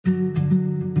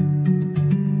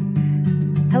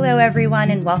Hello,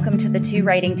 everyone, and welcome to the Two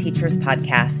Writing Teachers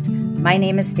podcast. My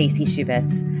name is Stacy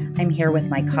Shubitz. I'm here with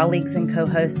my colleagues and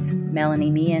co-hosts, Melanie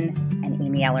Meehan and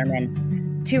Amy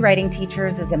Ellerman. Two Writing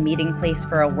Teachers is a meeting place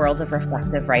for a world of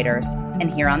reflective writers.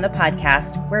 And here on the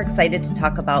podcast, we're excited to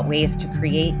talk about ways to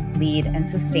create, lead, and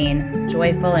sustain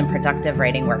joyful and productive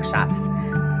writing workshops.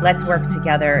 Let's work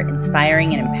together,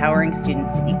 inspiring and empowering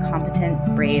students to be competent,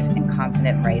 brave, and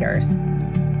confident writers.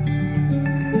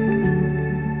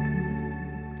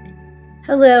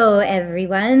 Hello,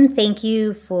 everyone. Thank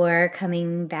you for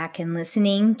coming back and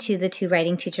listening to the Two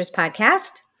Writing Teachers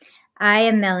podcast. I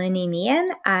am Melanie Meehan.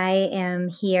 I am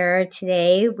here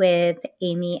today with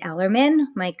Amy Ellerman,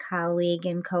 my colleague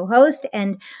and co-host,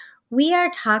 and we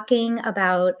are talking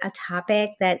about a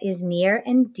topic that is near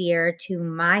and dear to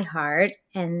my heart,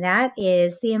 and that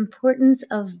is the importance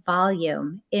of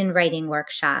volume in writing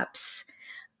workshops.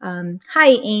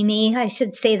 Hi, Amy. I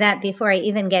should say that before I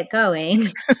even get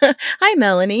going. Hi,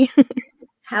 Melanie.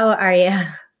 How are you?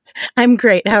 I'm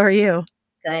great. How are you?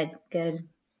 Good.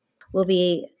 We'll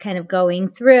be kind of going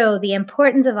through the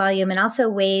importance of volume and also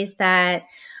ways that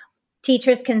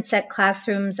teachers can set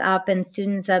classrooms up and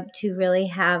students up to really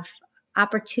have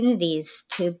opportunities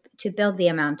to build the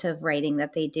amount of writing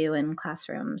that they do in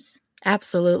classrooms.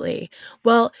 Absolutely.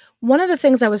 Well, one of the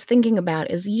things I was thinking about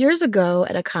is years ago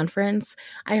at a conference,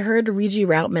 I heard Regie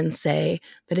Routman say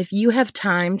that if you have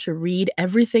time to read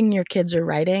everything your kids are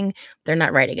writing, they're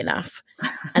not writing enough.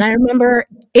 And I remember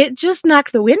it just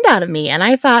knocked the wind out of me. And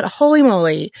I thought, holy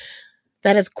moly,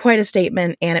 that is quite a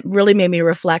statement. And it really made me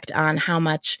reflect on how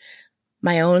much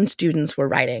my own students were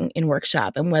writing in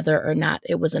workshop and whether or not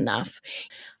it was enough.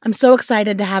 I'm so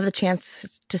excited to have the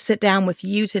chance to sit down with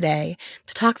you today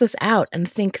to talk this out and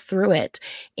think through it.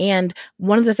 And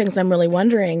one of the things I'm really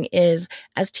wondering is,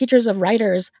 as teachers of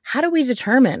writers, how do we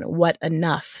determine what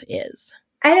enough is?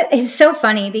 It's so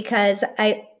funny because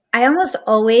I almost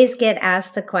always get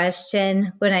asked the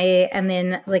question when I am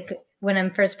when I'm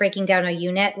first breaking down a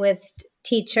unit with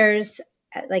teachers,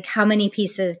 like how many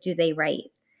pieces do they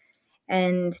write?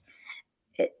 And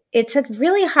it's a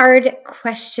really hard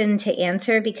question to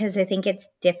answer because I think it's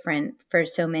different for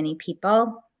so many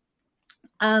people.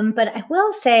 But I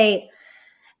will say,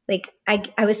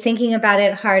 I was thinking about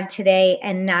it hard today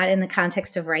and not in the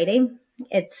context of writing.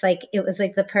 It was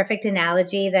like the perfect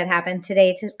analogy that happened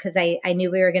today because I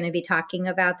knew we were going to be talking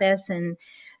about this. And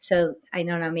so I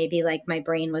don't know, maybe like my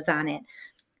brain was on it.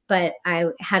 But I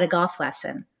had a golf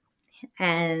lesson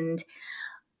and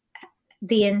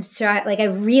I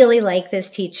really like this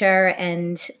teacher,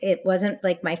 and it wasn't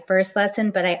like my first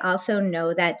lesson, but I also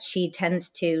know that she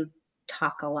tends to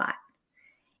talk a lot.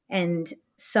 And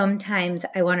sometimes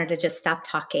I want her to just stop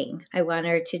talking. I want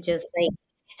her to just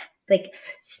like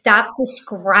stop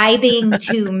describing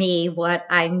to me what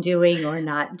I'm doing or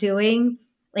not doing.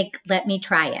 Like, let me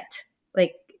try it.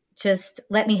 Like, just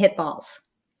let me hit balls.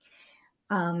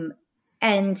 And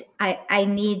I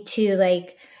need to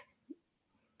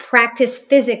practice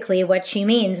physically what she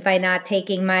means by not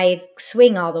taking my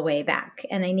swing all the way back.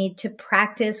 And I need to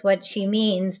practice what she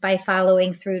means by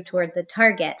following through toward the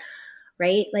target,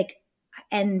 right?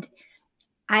 And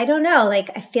I don't know,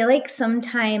 I feel like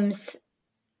sometimes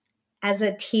as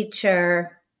a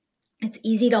teacher, it's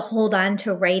easy to hold on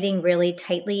to writing really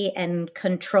tightly and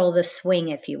control the swing,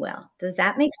 if you will. Does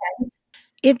that make sense?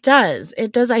 It does.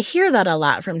 It does. I hear that a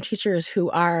lot from teachers who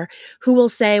will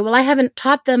say, well, I haven't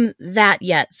taught them that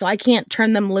yet, so I can't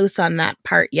turn them loose on that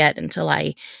part yet until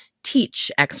I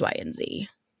teach X, Y, and Z.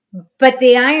 But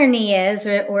the irony is,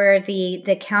 or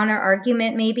the counter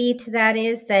argument maybe to that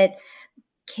is that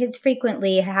kids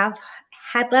frequently have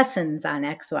had lessons on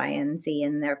X, Y, and Z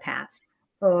in their past,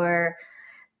 or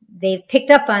they've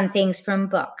picked up on things from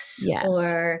books, yes,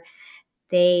 or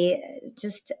they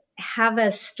just have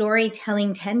a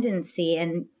storytelling tendency.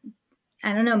 And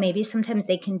I don't know, maybe sometimes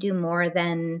they can do more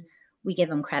than we give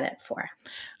them credit for.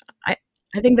 I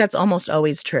think that's almost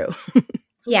always true.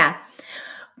 Yeah.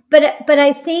 But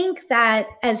I think that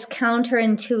as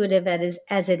counterintuitive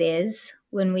as it is,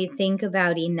 when we think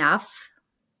about enough,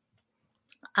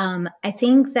 I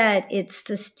think that it's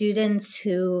the students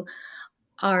who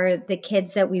are the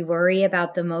kids that we worry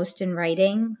about the most in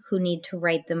writing who need to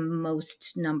write the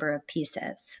most number of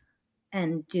pieces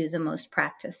and do the most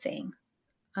practicing.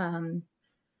 And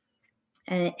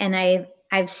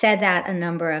I've said that a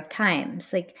number of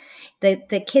times. Like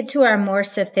the kids who are more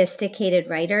sophisticated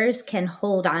writers can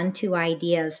hold on to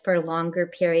ideas for longer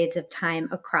periods of time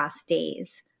across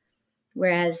days.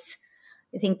 Whereas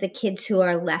I think the kids who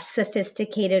are less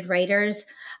sophisticated writers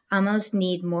almost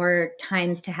need more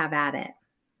times to have at it.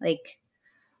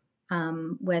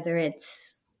 Whether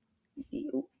it's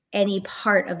any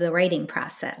part of the writing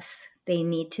process. They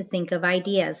need to think of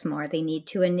ideas more. They need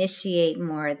to initiate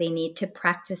more. They need to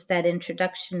practice that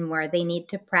introduction more. They need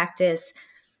to practice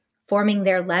forming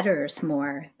their letters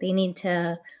more. They need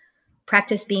to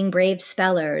practice being brave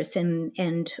spellers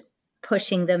and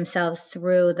pushing themselves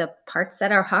through the parts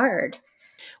that are hard.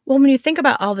 Well, when you think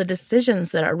about all the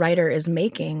decisions that a writer is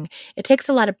making, it takes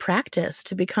a lot of practice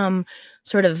to become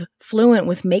sort of fluent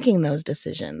with making those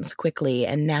decisions quickly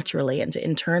and naturally and to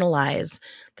internalize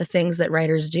the things that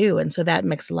writers do. And so that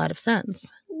makes a lot of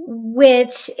sense.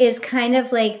 Which is kind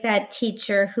of like that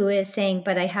teacher who is saying,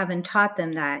 but I haven't taught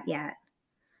them that yet,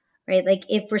 right? Like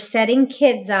if we're setting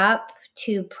kids up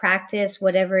to practice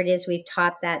whatever it is we've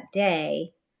taught that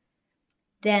day,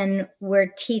 then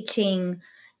we're teaching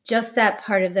just that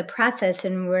part of the process,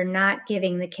 and we're not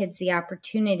giving the kids the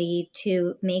opportunity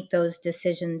to make those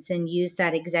decisions and use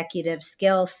that executive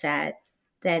skill set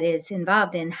that is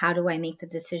involved in how do I make the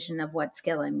decision of what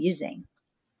skill I'm using.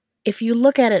 If you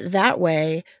look at it that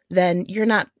way, then you're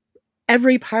not,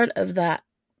 every part of that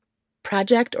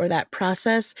project or that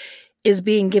process is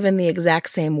being given the exact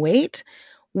same weight,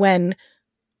 when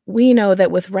we know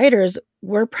that with writers,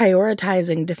 we're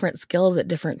prioritizing different skills at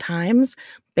different times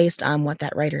based on what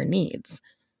that writer needs.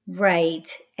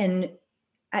 Right. And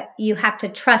you have to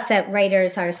trust that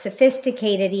writers are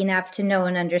sophisticated enough to know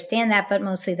and understand that, but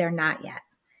mostly they're not yet.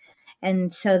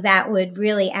 And so that would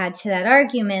really add to that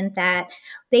argument that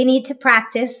they need to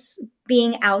practice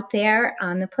being out there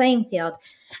on the playing field.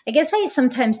 I guess I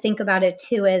sometimes think about it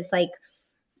too as like,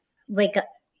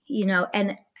 you know,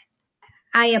 and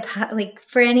like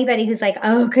for anybody who's like,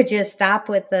 oh, could you stop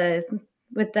with the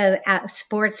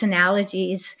sports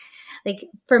analogies? Like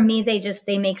for me,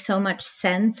 they make so much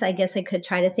sense. I guess I could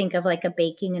try to think of like a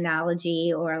baking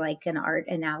analogy or like an art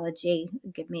analogy.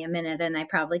 Give me a minute and I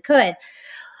probably could.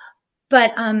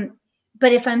 But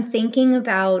if I'm thinking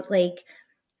about like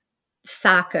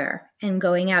soccer and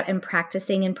going out and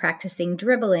practicing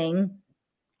dribbling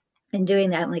and doing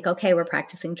that, I'm like, okay, we're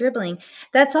practicing dribbling.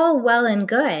 That's all well and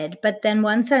good. But then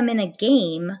once I'm in a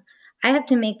game, I have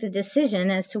to make the decision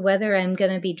as to whether I'm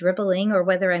going to be dribbling or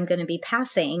whether I'm going to be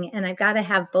passing. And I've got to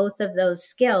have both of those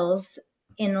skills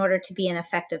in order to be an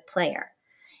effective player.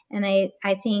 And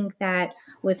I think that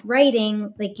with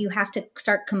writing, like you have to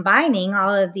start combining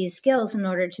all of these skills in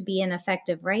order to be an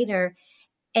effective writer.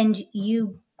 And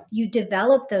you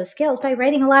develop those skills by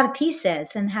writing a lot of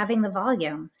pieces and having the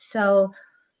volume. So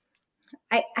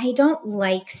I don't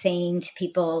like saying to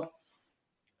people,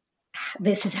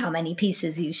 this is how many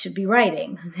pieces you should be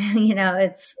writing. You know,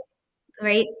 it's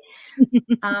right.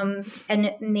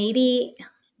 And maybe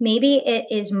it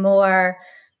is more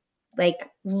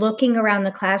like looking around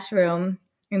the classroom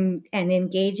and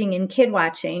engaging in kid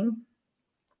watching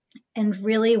and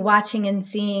really watching and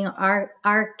seeing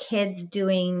our kids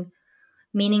doing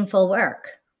meaningful work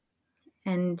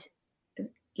and,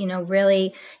 you know,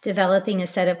 really developing a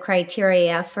set of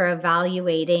criteria for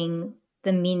evaluating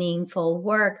the meaningful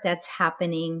work that's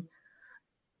happening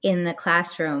in the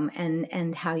classroom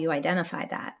and how you identify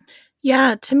that.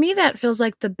 Yeah, to me, that feels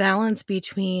like the balance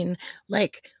between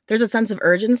like, there's a sense of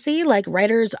urgency, like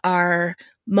writers are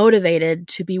motivated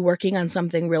to be working on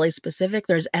something really specific.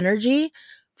 There's energy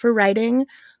for writing.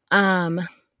 And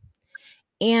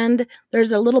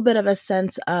there's a little bit of a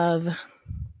sense of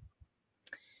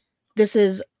this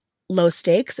is low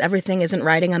stakes. Everything isn't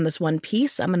writing on this one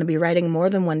piece. I'm going to be writing more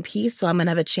than one piece. So I'm going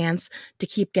to have a chance to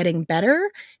keep getting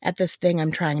better at this thing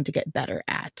I'm trying to get better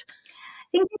at.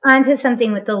 I think you're onto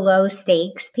something with the low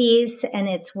stakes piece, and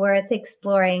it's worth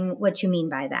exploring what you mean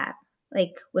by that.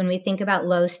 Like when we think about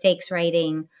low stakes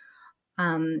writing,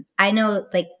 I know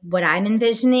like what I'm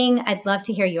envisioning. I'd love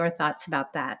to hear your thoughts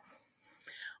about that.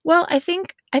 Well, I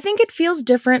think it feels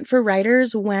different for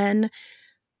writers when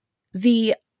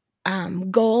the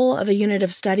goal of a unit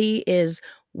of study is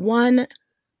one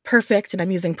perfect, and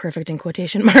I'm using perfect in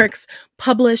quotation marks,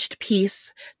 published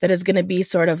piece that is going to be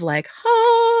sort of like,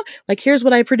 like here's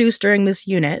what I produced during this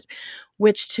unit,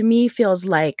 which to me feels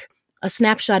like a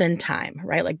snapshot in time,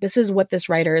 right? Like this is what this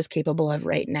writer is capable of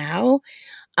right now,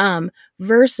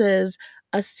 versus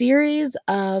a series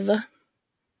of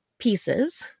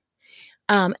pieces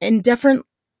in different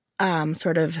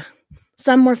sort of,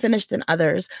 some more finished than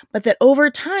others, but that over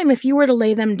time, if you were to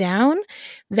lay them down,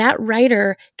 that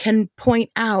writer can point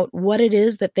out what it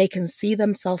is that they can see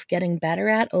themselves getting better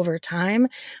at over time,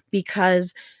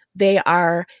 because they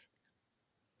are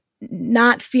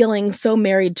not feeling so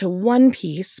married to one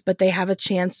piece, but they have a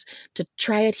chance to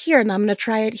try it here, and I'm going to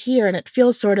try it here. And it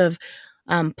feels sort of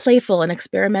playful and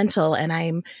experimental.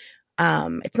 And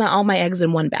it's not all my eggs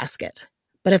in one basket,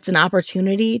 but it's an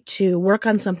opportunity to work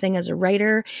on something as a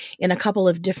writer in a couple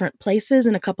of different places,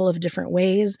 in a couple of different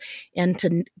ways, and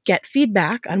to get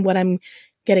feedback on what I'm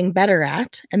getting better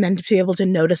at, and then to be able to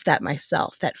notice that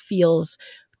myself. That feels,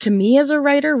 to me as a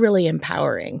writer, really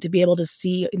empowering to be able to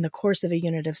see in the course of a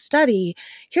unit of study,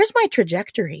 here's my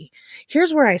trajectory.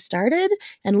 Here's where I started,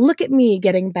 and look at me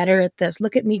getting better at this.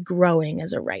 Look at me growing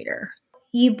as a writer.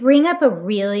 You bring up a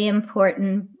really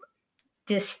important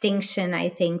distinction, I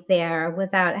think, there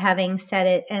without having said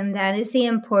it, and that is the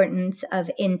importance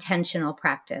of intentional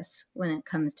practice when it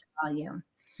comes to volume.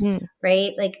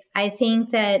 Right? Like, I think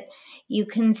that you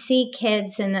can see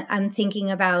kids, and I'm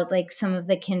thinking about like some of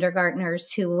the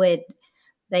kindergartners who would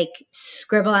like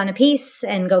scribble on a piece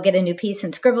and go get a new piece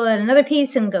and scribble on another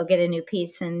piece and go get a new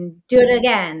piece and do it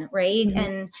again. Right. Mm-hmm.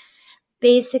 And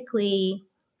basically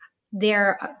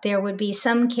there would be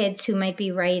some kids who might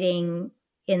be writing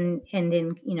in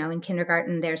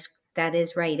kindergarten, that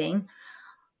is writing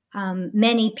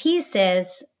many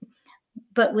pieces,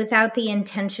 but without the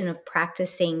intention of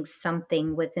practicing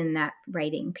something within that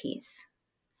writing piece.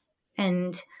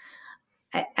 And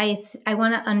I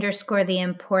want to underscore the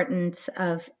importance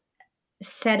of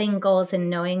setting goals and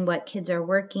knowing what kids are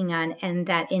working on, and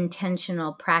that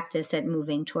intentional practice at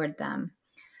moving toward them.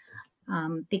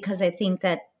 Because I think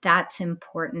that that's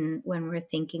important when we're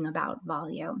thinking about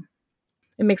volume.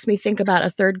 It makes me think about a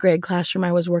third grade classroom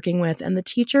I was working with, and the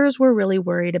teachers were really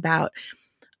worried about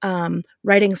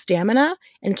writing stamina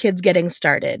and kids getting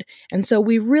started. And so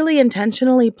we really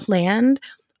intentionally planned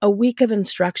a week of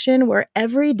instruction where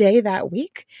every day that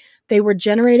week they were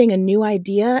generating a new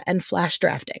idea and flash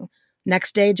drafting.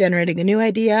 Next day, generating a new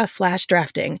idea, flash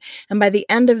drafting. And by the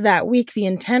end of that week, the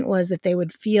intent was that they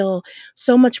would feel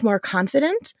so much more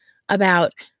confident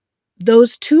about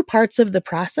those two parts of the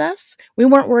process. We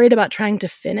weren't worried about trying to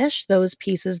finish those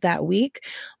pieces that week,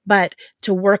 but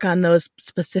to work on those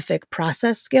specific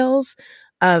process skills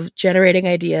of generating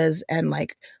ideas and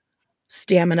like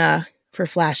stamina for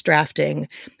flash drafting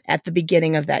at the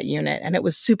beginning of that unit. And it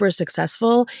was super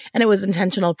successful, and it was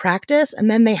intentional practice. And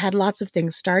then they had lots of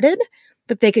things started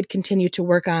that they could continue to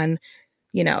work on,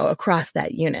 across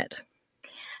that unit.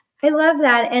 I love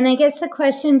that. And I guess the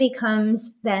question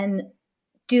becomes then,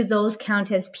 do those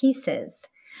count as pieces?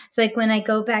 So like when I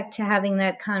go back to having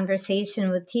that conversation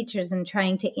with teachers and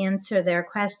trying to answer their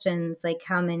questions, like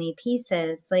how many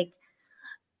pieces, like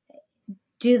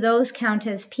do those count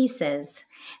as pieces?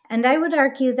 And I would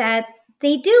argue that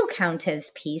they do count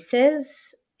as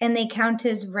pieces, and they count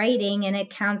as writing, and it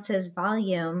counts as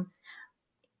volume.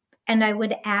 And I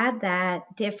would add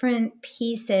that different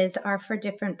pieces are for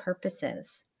different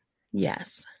purposes.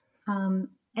 Yes.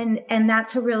 And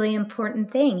that's a really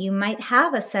important thing. You might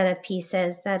have a set of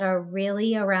pieces that are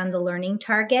really around the learning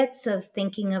targets of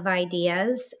thinking of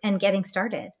ideas and getting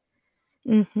started.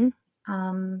 Mm-hmm.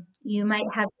 You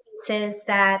might have pieces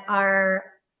that are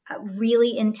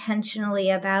really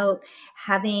intentionally about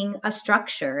having a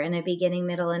structure and a beginning,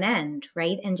 middle, and end,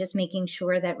 right? And just making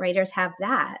sure that writers have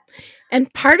that.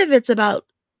 And part of it's about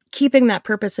keeping that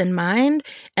purpose in mind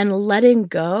and letting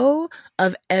go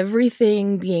of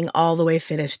everything being all the way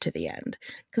finished to the end.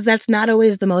 Because that's not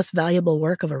always the most valuable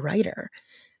work of a writer.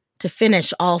 To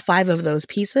finish all 5 of those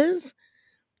pieces,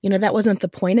 that wasn't the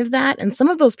point of that. And some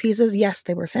of those pieces, yes,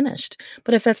 they were finished.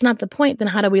 But if that's not the point, then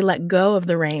how do we let go of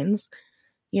the reins,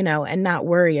 and not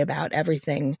worry about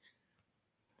everything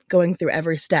going through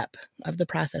every step of the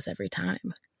process every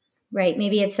time? Right.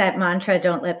 Maybe it's that mantra,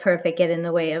 don't let perfect get in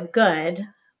the way of good.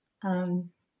 And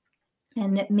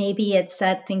maybe it's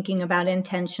that thinking about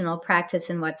intentional practice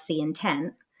and what's the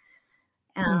intent.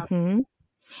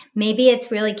 Maybe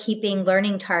it's really keeping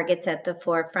learning targets at the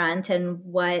forefront and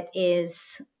what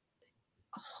is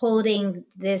holding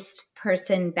this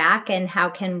person back, and how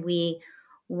can we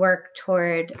work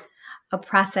toward a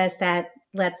process that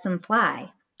lets them fly.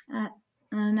 I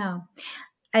don't know.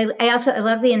 I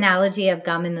love the analogy of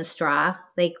gum in the straw.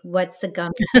 Like, what's the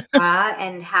gum in the straw,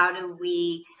 and how do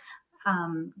we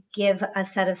give a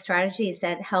set of strategies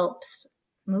that helps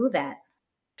move it?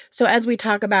 So as we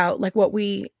talk about like what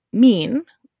we mean,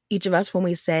 each of us, when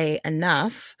we say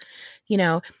enough,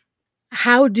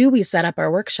 how do we set up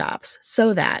our workshops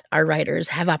so that our writers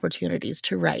have opportunities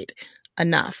to write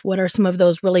enough? What are some of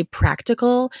those really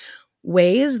practical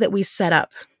ways that we set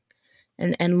up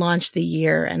and launch the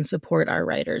year and support our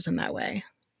writers in that way?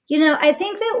 I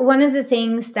think that one of the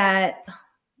things that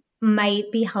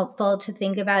might be helpful to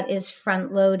think about is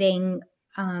front loading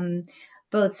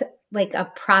both like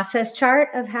a process chart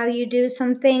of how you do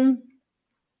something.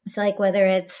 So like whether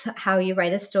it's how you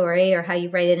write a story or how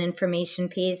you write an information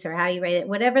piece or how you write it,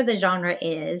 whatever the genre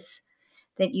is,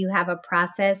 that you have a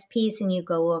process piece and you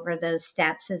go over those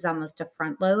steps as almost a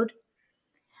front load.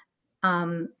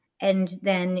 And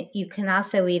then you can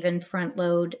also even front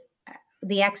load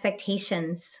the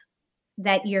expectations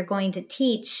that you're going to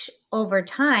teach over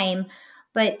time,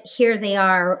 but here they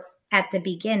are at the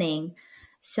beginning,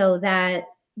 so that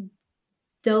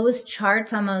those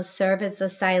charts almost serve as the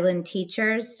silent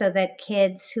teachers, so that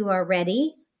kids who are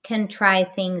ready can try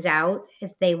things out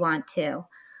if they want to.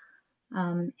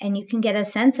 And you can get a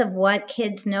sense of what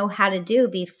kids know how to do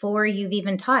before you've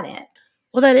even taught it.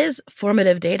 Well, that is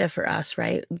formative data for us,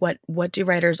 right? What do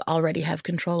writers already have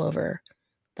control over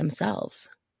themselves?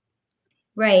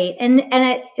 Right. And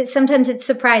sometimes it's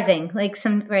surprising. Like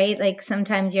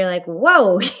sometimes you're like,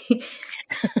 whoa, you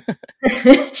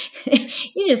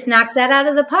just knocked that out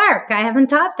of the park. I haven't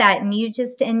taught that. And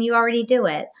you already do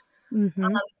it.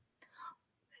 Mm-hmm.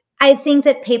 I think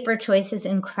that paper choice is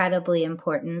incredibly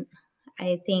important.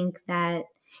 I think that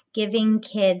giving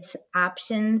kids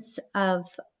options of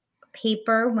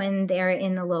paper when they're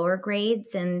in the lower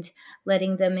grades and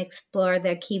letting them explore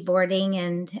their keyboarding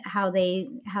and how they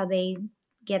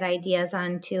get ideas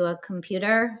onto a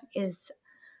computer is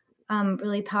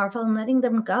really powerful, and letting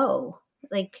them go,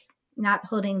 like not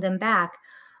holding them back.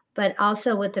 But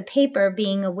also with the paper,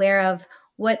 being aware of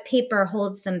what paper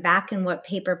holds them back and what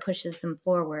paper pushes them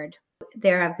forward.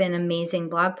 There have been amazing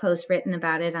blog posts written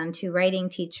about it on Two Writing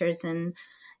Teachers, and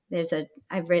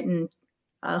I've written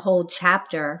a whole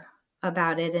chapter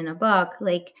about it in a book.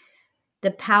 Like,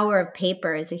 the power of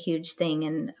paper is a huge thing,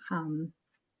 and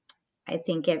I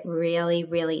think it really,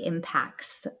 really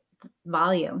impacts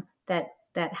volume that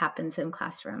happens in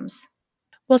classrooms.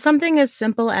 Well, something as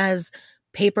simple as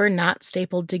paper not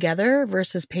stapled together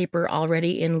versus paper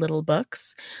already in little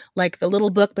books, like the little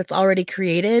book that's already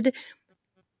created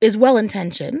is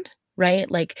well-intentioned, right?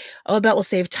 Like, oh, that will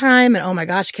save time, and oh my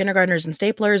gosh, kindergartners and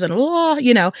staplers and,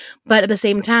 but at the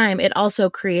same time, it also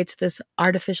creates this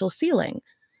artificial ceiling,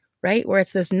 right? Where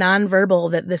it's this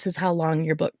nonverbal that this is how long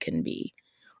your book can be,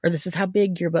 or this is how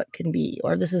big your book can be,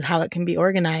 or this is how it can be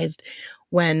organized.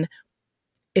 When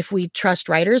if we trust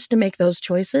writers to make those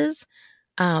choices,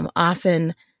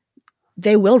 often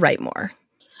they will write more.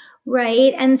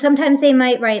 Right. And sometimes they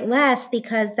might write less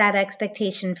because that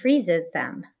expectation freezes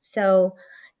them. So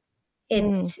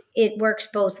it works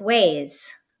both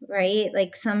ways, right?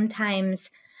 Like sometimes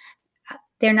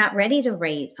they're not ready to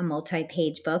write a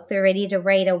multi-page book. They're ready to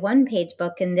write a one-page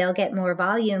book, and they'll get more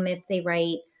volume if they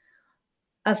write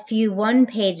a few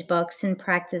one-page books and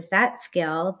practice that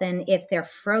skill than if they're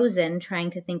frozen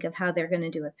trying to think of how they're going to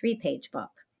do a 3-page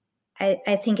book.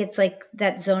 I think it's like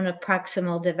that zone of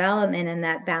proximal development and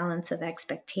that balance of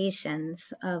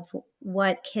expectations of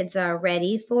what kids are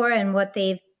ready for and what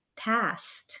they've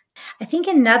passed. I think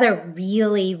another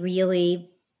really,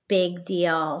 really big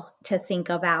deal to think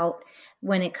about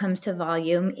when it comes to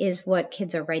volume is what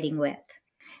kids are writing with.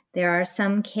 There are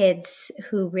some kids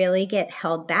who really get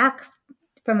held back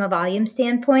from a volume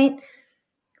standpoint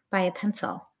by a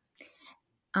pencil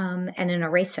and an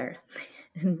eraser.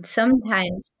 And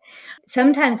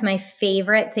sometimes my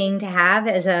favorite thing to have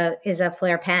is a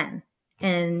Flair pen,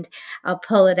 and I'll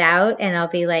pull it out and I'll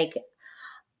be like,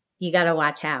 you got to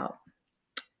watch out.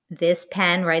 This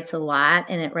pen writes a lot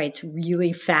and it writes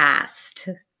really fast.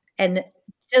 And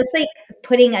just like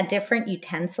putting a different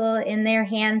utensil in their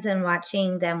hands and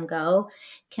watching them go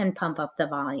can pump up the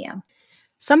volume.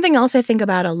 Something else I think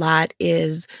about a lot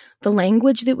is the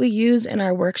language that we use in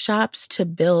our workshops to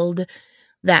build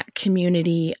that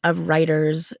community of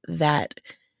writers that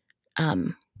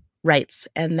writes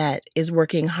and that is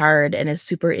working hard and is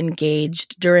super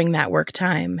engaged during that work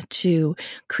time to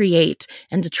create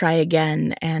and to try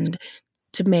again and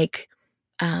to make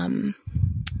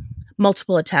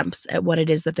multiple attempts at what it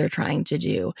is that they're trying to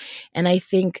do. And I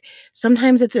think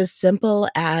sometimes it's as simple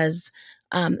as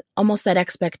almost that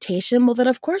expectation, well, that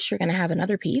of course you're going to have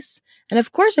another piece. And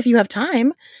of course, if you have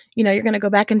time, you're going to go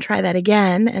back and try that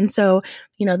again. And so,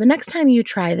 the next time you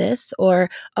try this, or,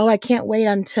 oh, I can't wait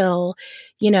until,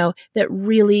 that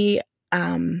really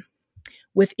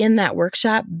within that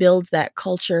workshop builds that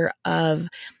culture of,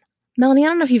 Melanie, I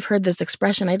don't know if you've heard this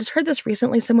expression. I just heard this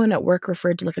recently. Someone at work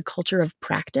referred to like a culture of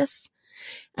practice.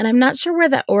 And I'm not sure where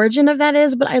the origin of that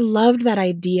is, but I loved that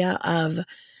idea of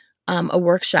a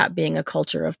workshop being a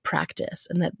culture of practice,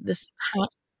 and that this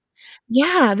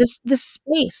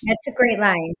space. That's a great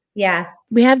line. Yeah.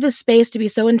 We have this space to be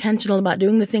so intentional about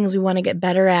doing the things we want to get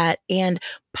better at. And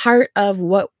part of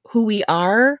who we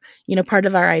are, part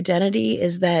of our identity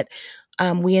is that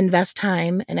we invest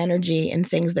time and energy in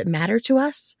things that matter to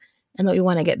us and that we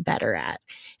want to get better at.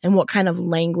 And what kind of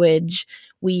language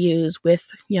we use with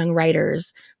young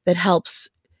writers that helps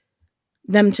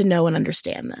them to know and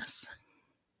understand this?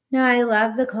 No, I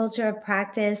love the culture of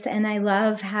practice, and I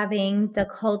love having the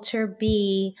culture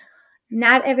be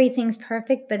not everything's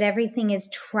perfect, but everything is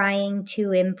trying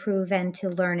to improve and to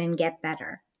learn and get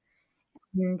better.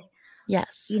 And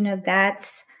yes,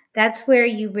 that's where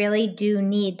you really do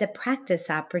need the practice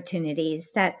opportunities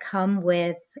that come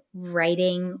with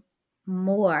writing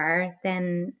more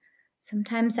than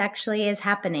sometimes actually is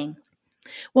happening.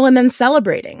 Well, and then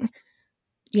celebrating,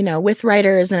 with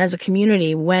writers and as a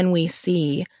community when we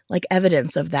see like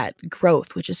evidence of that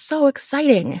growth, which is so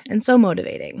exciting and so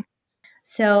motivating.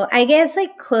 So I guess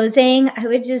like closing, I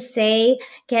would just say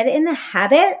get in the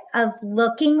habit of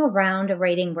looking around a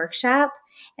writing workshop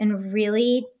and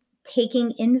really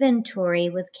taking inventory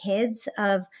with kids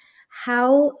of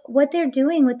what they're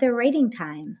doing with their writing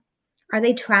time. Are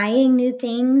they trying new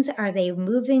things? Are they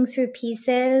moving through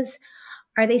pieces?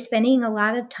 Are they spending a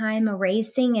lot of time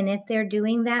erasing? And if they're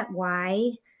doing that,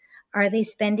 why? Are they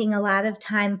spending a lot of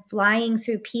time flying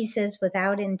through pieces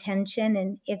without intention?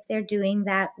 And if they're doing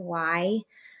that, why?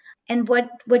 And what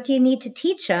do you need to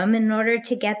teach them in order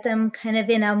to get them kind of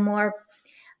in a more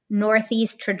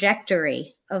northeast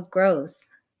trajectory of growth?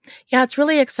 Yeah, it's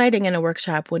really exciting in a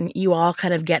workshop when you all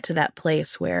kind of get to that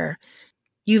place where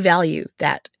you value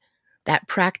that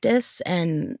practice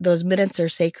and those minutes are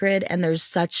sacred, and there's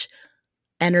such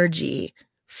energy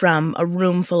from a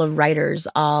room full of writers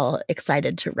all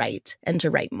excited to write and to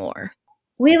write more.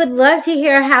 We would love to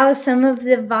hear how some of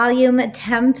the volume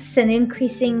attempts and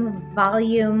increasing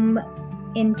volume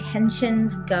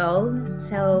intentions go.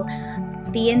 So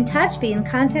be in touch, be in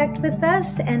contact with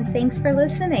us, and thanks for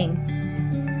listening.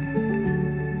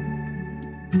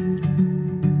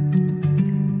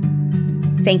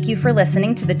 Thank you for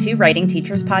listening to the Two Writing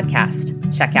Teachers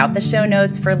podcast. Check out the show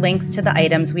notes for links to the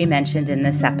items we mentioned in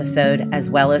this episode, as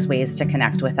well as ways to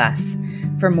connect with us.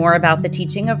 For more about the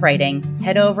teaching of writing,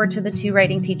 head over to the Two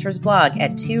Writing Teachers blog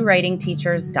at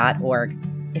twowritingteachers.org.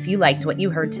 If you liked what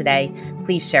you heard today,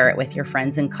 please share it with your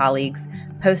friends and colleagues,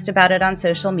 post about it on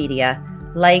social media,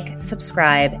 like,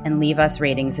 subscribe, and leave us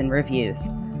ratings and reviews.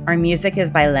 Our music is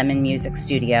by Lemon Music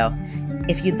Studio.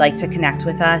 If you'd like to connect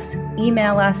with us,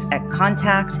 email us at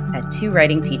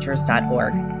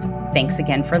contact@twowritingteachers.org. Thanks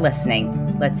again for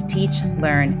listening. Let's teach,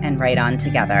 learn, and write on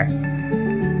together.